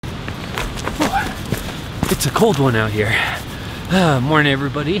It's a cold one out here. Morning,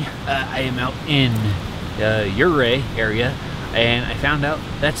 everybody. I am out in Ouray area, and I found out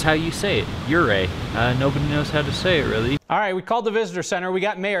that's how you say it, Ouray. Nobody knows how to say it, really. All right, we called the visitor center. We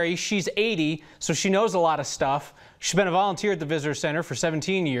got Mary. She's 80, so she knows a lot of stuff. She's been a volunteer at the visitor center for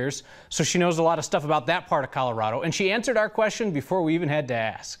 17 years, so she knows a lot of stuff about that part of Colorado, and she answered our question before we even had to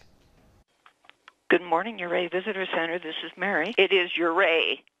ask. Good morning, Ouray Visitor Center. This is Mary. It is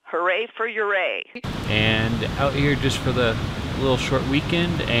Ouray. Hooray for Ouray. And out here just for the little short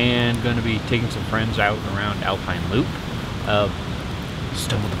weekend, and going to be taking some friends out around Alpine Loop.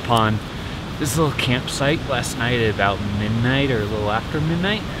 Stumbled upon this little campsite last night at about midnight or a little after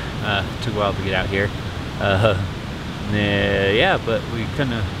midnight. Took a while to get out here. Yeah, but we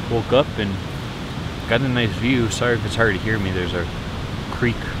kind of woke up and got a nice view. Sorry if it's hard to hear me. There's a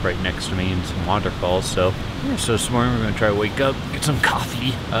creek right next to me and some waterfalls. So this morning we're going to try to wake up, get some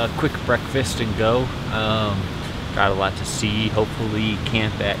coffee, quick breakfast, and go. Got a lot to see. Hopefully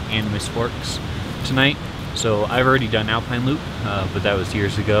camp at Animus Forks tonight. So I've already done Alpine Loop, but that was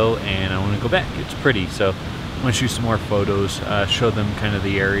years ago, and I want to go back. It's pretty, so I want to shoot some more photos, show them kind of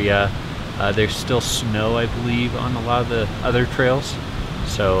the area. There's still snow, I believe, on a lot of the other trails,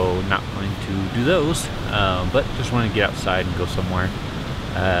 so not planning to do those, but just want to get outside and go somewhere.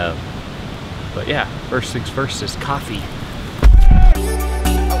 But yeah, first things first is coffee.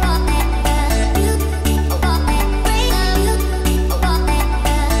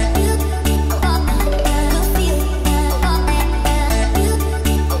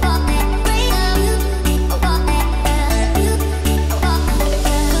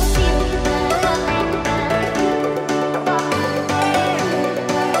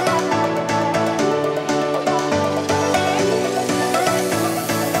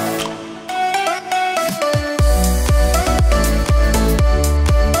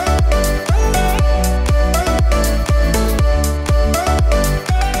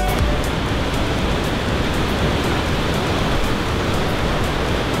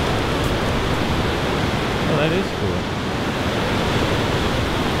 That is cool.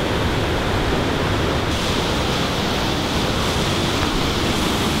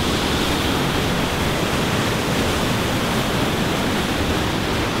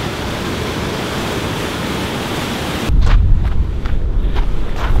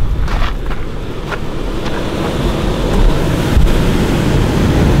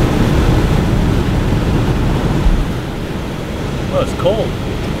 Well, it's cold.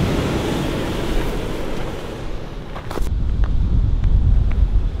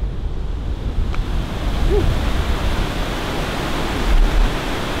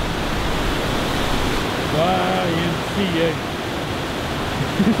 YMCA.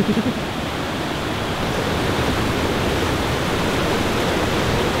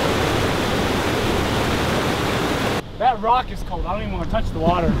 That rock is cold. I don't even want to touch the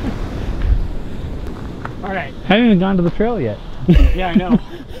water. All right. Haven't even gone to the trail yet. Yeah, I know.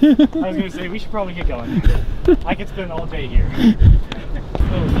 I was going to say, we should probably get going. I could spend all day here.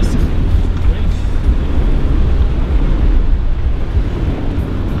 Oh, this is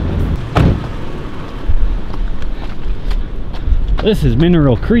great. This is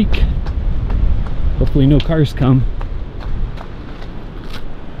Mineral Creek. Hopefully no cars come.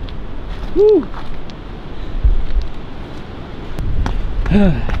 Woo!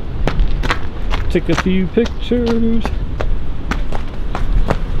 Take a few pictures.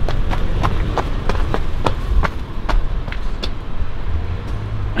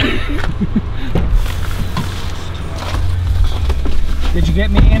 Did you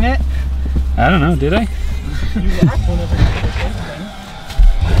get me in it? I don't know, did I?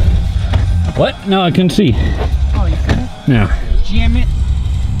 What? No, I couldn't see. Oh, you couldn't? No. Jam it.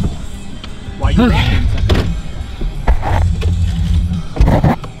 Why you walking?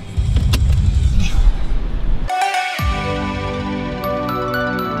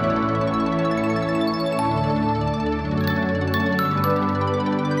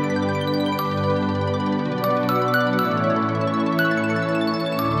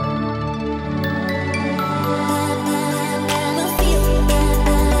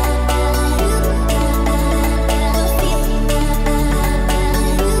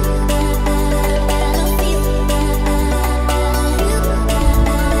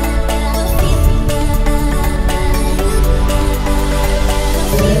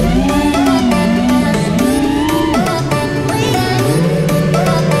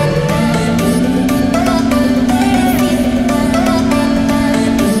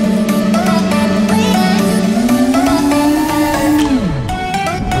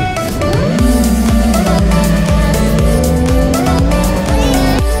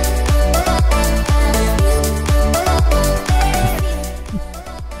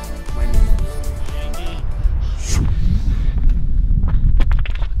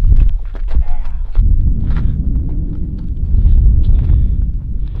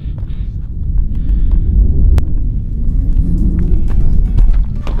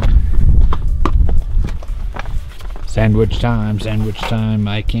 Sandwich time, sandwich time.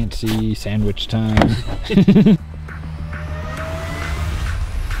 I can't see sandwich time.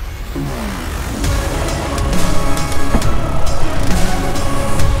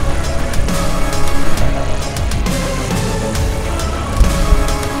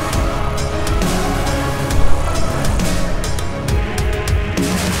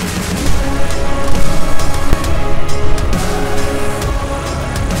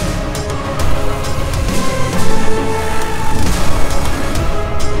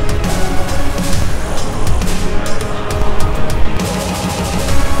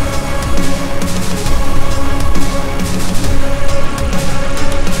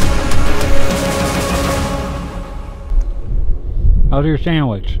 How's your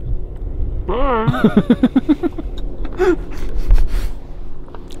sandwich? Not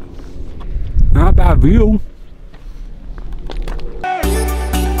a bad view.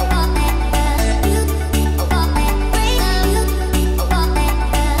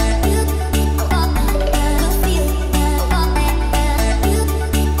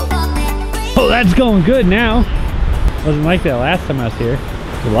 Oh, that's going good now. Wasn't like that last time I was here.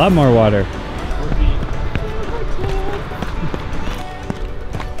 A lot more water.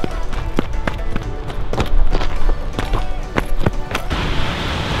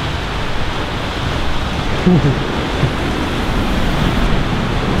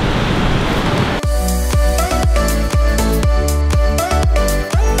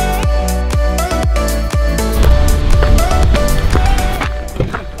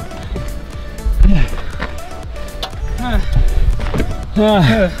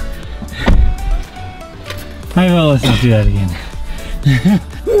 I will, let's not do that again.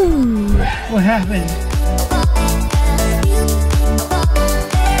 What happened?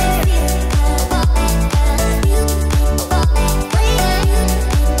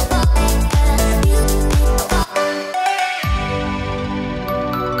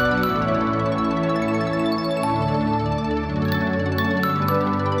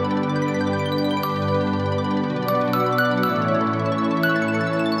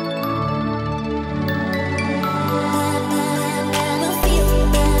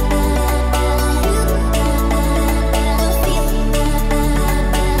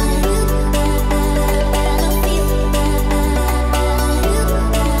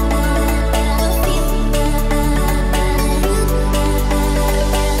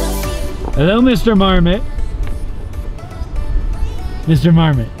 Hello, Mr. Marmot. Mr.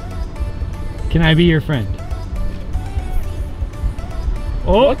 Marmot, can I be your friend?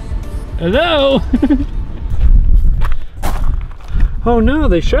 Oh, hello. Oh no,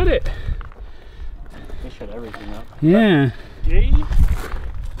 they shut it. They shut everything up. Yeah. Gay?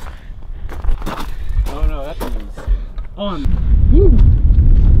 Oh no, that thing's on. Woo.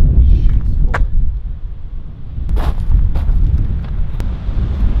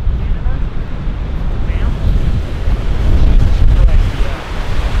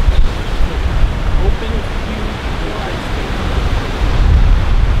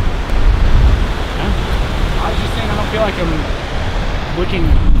 Like I'm looking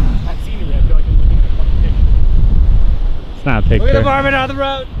at scenery. I feel like I'm looking at a fucking picture. It's not a picture. Look at the varmint on the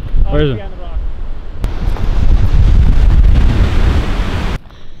road. Oh, where is it? On the rock.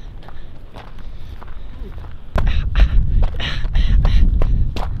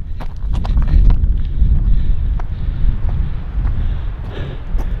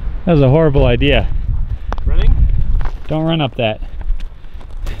 That was a horrible idea. Running? Don't run up that.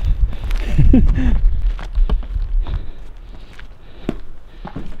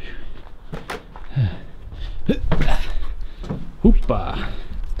 Hoopa.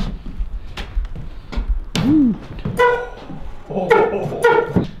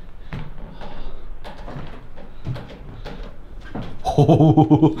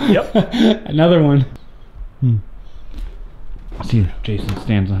 Oh. Yep. Another one. See if Jason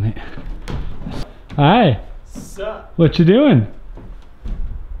stands on it. Hi. Sup? What you doing?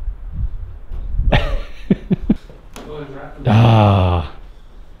 Ah.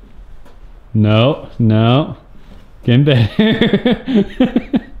 No, no. Getting better.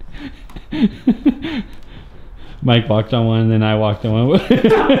 Mike walked on one, and then I walked on one.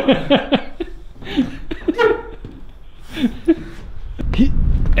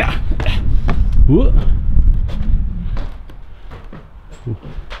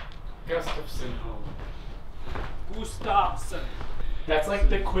 Gustafsson. That's like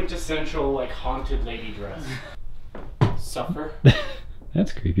the quintessential like haunted lady dress. Suffer.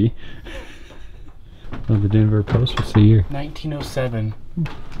 That's creepy. Well, the Denver Post, what's the year? 1907.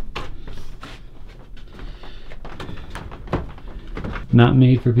 Not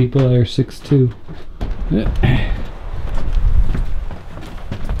made for people that are 6'2".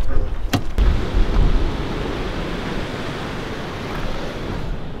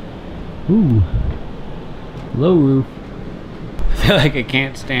 Ooh, low roof. I feel like I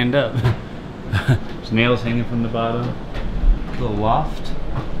can't stand up. There's nails hanging from the bottom. Little loft.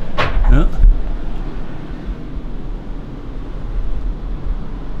 Oh.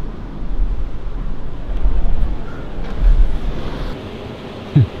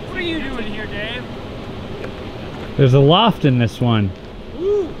 What are you doing here, Dave? There's a loft in this one.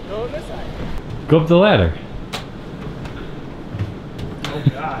 Ooh, go this side. Go up the ladder. Oh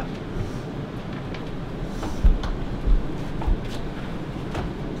God.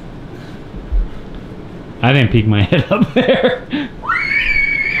 I didn't peek my head up there.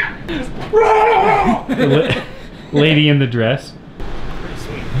 Lady in the dress. Pretty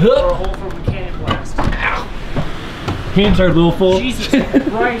sweet. Or a hole from a cannon blast. Ow. Hands are a little full. Jesus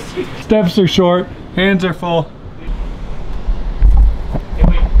Christ. Steps are short. Hands are full. Hey,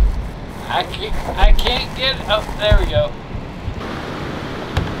 wait. I can't get up. There we go.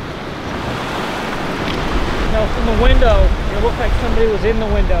 No, from the window, it looked like somebody was in the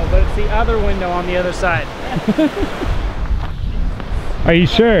window, but it's the other window on the other side. Are you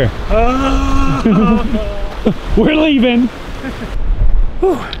sure? We're leaving.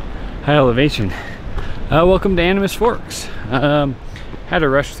 High elevation. Welcome to Animus Forks. Had to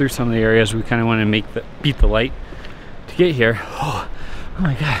rush through some of the areas. We kind of want to beat the light to get here. Oh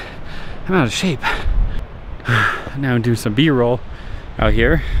my God, I'm out of shape. Now I'm doing some B-roll out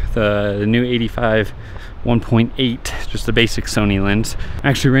here. The new 85 1.8, just the basic Sony lens.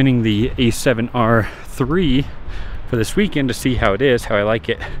 I'm actually renting the A7R III for this weekend to see how it is, how I like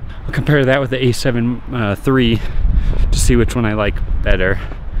it. I'll compare that with the A7 III to see which one I like better.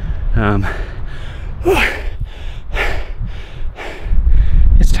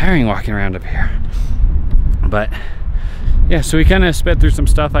 It's tiring walking around up here, but yeah, so we kind of sped through some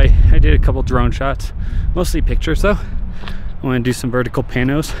stuff. I did a couple drone shots, mostly pictures though. I want to do some vertical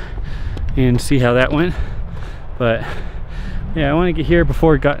panos and see how that went. But yeah, I want to get here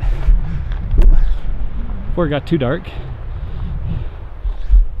before it got too dark.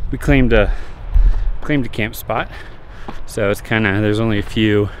 We claimed a camp spot, so it's kind of, there's only a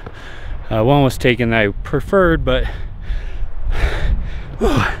few. One was taken that I preferred, but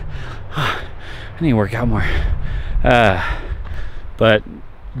I need to work out more. But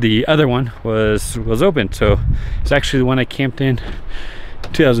the other one was open, so it's actually the one I camped in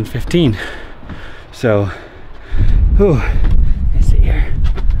 2015. So, let's see here.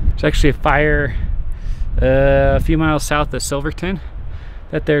 There's actually a fire a few miles south of Silverton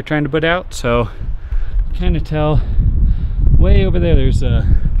that they're trying to put out. So, kind of tell way over there there's a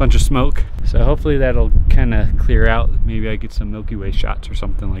bunch of smoke. So hopefully that'll kind of clear out. Maybe I get some Milky Way shots or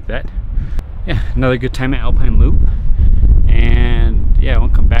something like that. Yeah, another good time at Alpine Loop. And yeah, I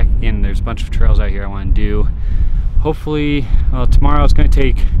won't come back again. There's a bunch of trails out here I want to do. Hopefully, well, tomorrow I was going to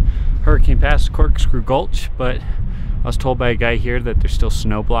take Hurricane Pass, Corkscrew Gulch, but I was told by a guy here that there's still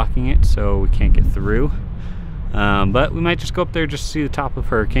snow blocking it, so we can't get through. But we might just go up there just to see the top of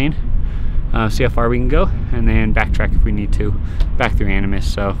Hurricane, see how far we can go, and then backtrack if we need to, back through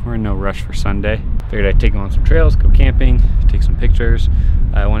Animus. So we're in no rush for Sunday. Figured I'd take on some trails, go camping, take some pictures.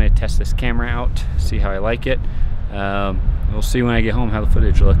 I wanted to test this camera out, see how I like it. We'll see when I get home how the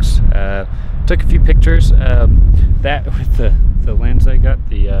footage looks. Took a few pictures. That with the lens I got,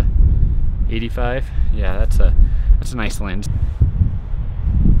 the 85. Yeah, that's a nice lens.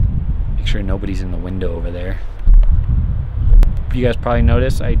 Make sure nobody's in the window over there. You guys probably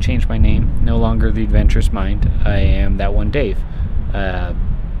noticed I changed my name. No longer the Adventurous Mind. I am that one Dave. That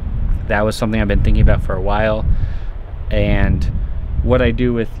was something I've been thinking about for a while, and what I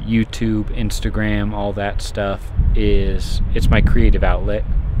do with YouTube, Instagram, all that stuff is it's my creative outlet,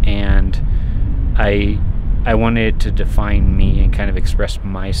 and I wanted to define me and kind of express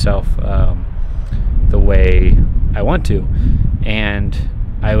myself the way I want to. And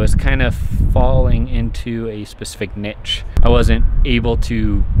I was kind of falling into a specific niche. I wasn't able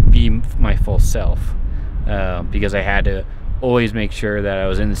to be my full self because I had to always make sure that I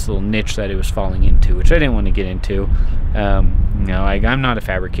was in this little niche that it was falling into, which I didn't want to get into. You know, I'm not a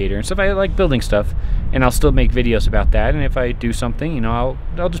fabricator and stuff. I like building stuff, and I'll still make videos about that. And if I do something, you know,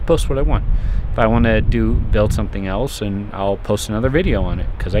 I'll just post what I want. If I want to build something else, and I'll post another video on it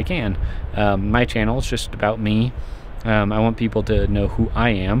because I can. My channel is just about me. I want people to know who I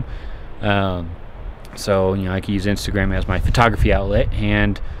am. So, you know, I can use Instagram as my photography outlet,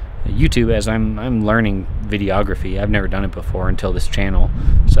 and YouTube as I'm learning videography. I've never done it before until this channel,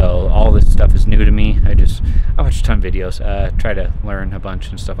 so all this stuff is new to me. I watch a ton of videos, try to learn a bunch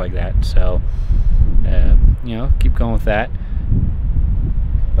and stuff like that. So you know, keep going with that.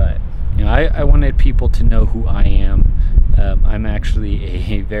 But you know, I wanted people to know who I am, I'm actually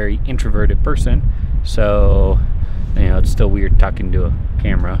a very introverted person, so you know, it's still weird talking to a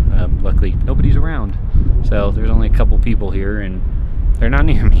camera. Luckily nobody's around, so there's only a couple people here and they're not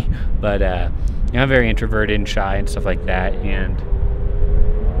near me. But you know, I'm very introverted and shy and stuff like that. And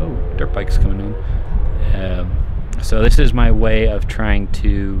oh, dirt bike's coming in. So this is my way of trying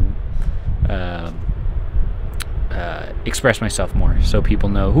to express myself more, so people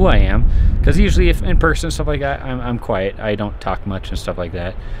know who I am. Because usually, if in person stuff like that, I'm quiet. I don't talk much and stuff like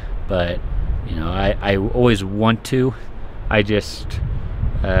that. But you know, I always want to. I just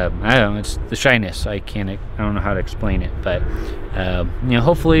I don't know. It's the shyness. I don't know how to explain it. But you know,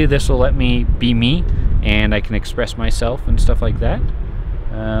 hopefully this will let me be me, and I can express myself and stuff like that.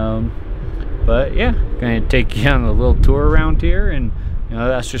 But yeah, gonna take you on a little tour around here, and you know,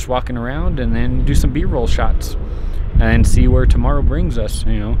 that's just walking around, and then do some B-roll shots and see where tomorrow brings us.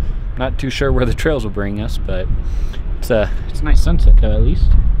 You know, not too sure where the trails will bring us, but it's a nice sunset though, at least.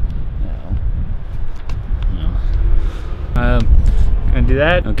 Gonna do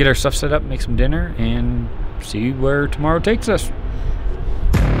that. I'll get our stuff set up, make some dinner, and see where tomorrow takes us.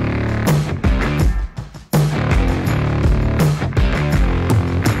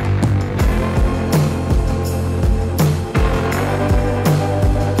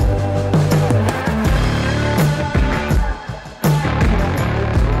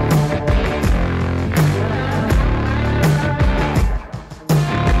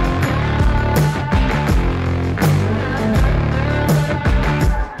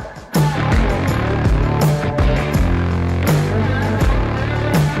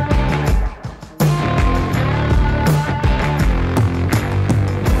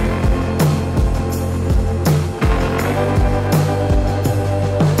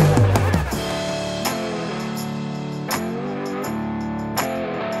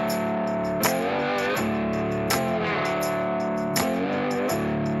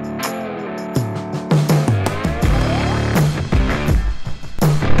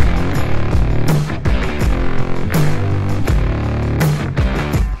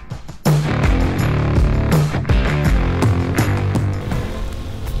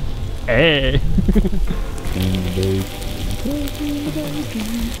 Hey.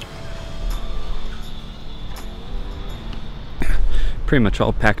 Pretty much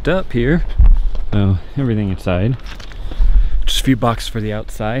all packed up here. So everything inside. Just a few boxes for the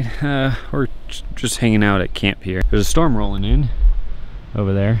outside. We're just hanging out at camp here. There's a storm rolling in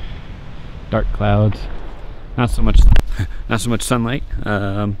over there. Dark clouds. Not so much sunlight.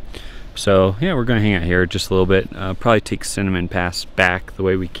 So yeah, we're gonna hang out here just a little bit. Probably take Cinnamon Pass back the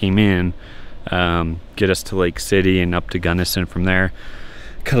way we came in. Get us to Lake City and up to Gunnison from there.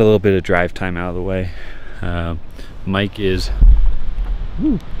 Cut a little bit of drive time out of the way. Mike is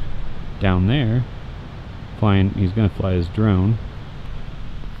down there flying. He's gonna fly his drone.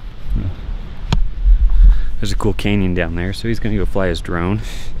 There's a cool canyon down there, so he's gonna go fly his drone.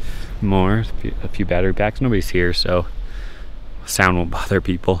 A few battery packs. Nobody's here, so sound won't bother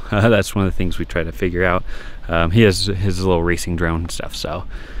people. That's one of the things we try to figure out. He has his little racing drone and stuff, so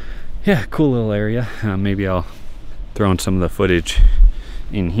yeah, cool little area. Maybe I'll throw in some of the footage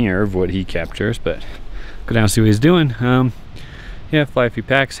in here of what he captures, but go down and see what he's doing. Yeah, fly a few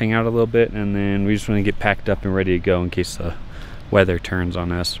packs, hang out a little bit, and then we just want to get packed up and ready to go in case the weather turns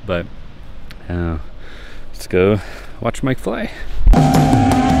on us. But let's go watch Mike fly.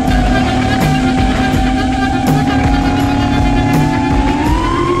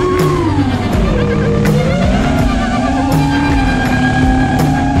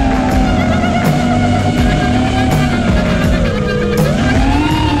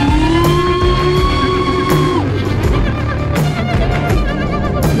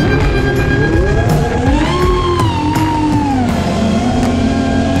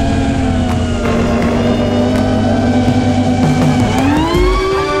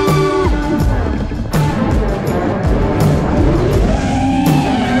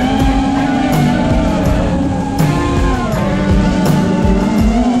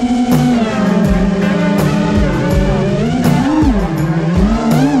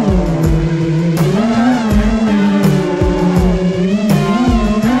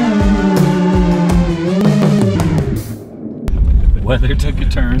 Weather took a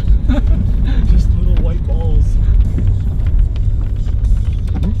turn. Just little white balls.